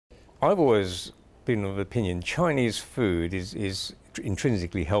I've always been of the opinion Chinese food is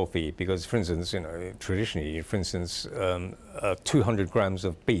intrinsically healthy because, for instance, traditionally, for instance, 200 grams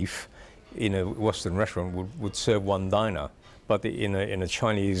of beef in a Western restaurant would serve one diner, but in a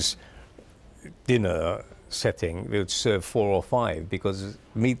Chinese dinner setting, they would serve 4 or 5 because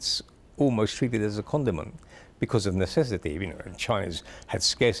meat's almost treated as a condiment because of necessity. China's had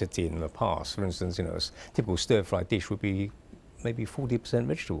scarcity in the past. For instance, a typical stir-fried dish would be maybe 40%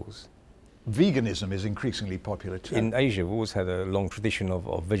 vegetables. Veganism is increasingly popular too. In Asia, we've always had a long tradition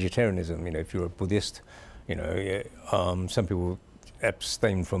of vegetarianism. If you're a Buddhist, some people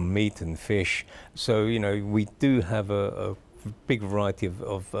abstain from meat and fish. So, we do have a big variety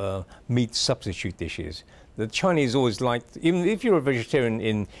of meat substitute dishes. The Chinese always liked, even if you're a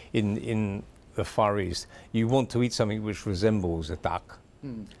vegetarian in the Far East, you want to eat something which resembles a duck,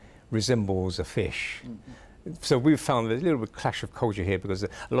 resembles a fish. So we've found there's a little bit of clash of culture here because a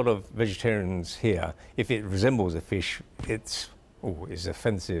lot of vegetarians here, if it resembles a fish, it's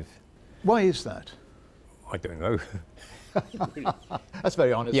offensive. Why is that? I don't know. That's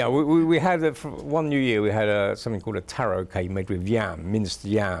very honest. Yeah, we had, one New Year, we had something called a taro cake made with yam, minced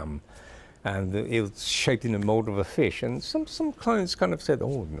yam. And it was shaped in the mould of a fish. And some clients kind of said,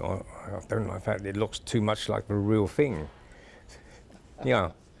 oh, no, I don't like that. It looks too much like the real thing.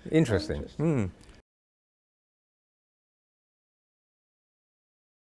 Yeah, interesting.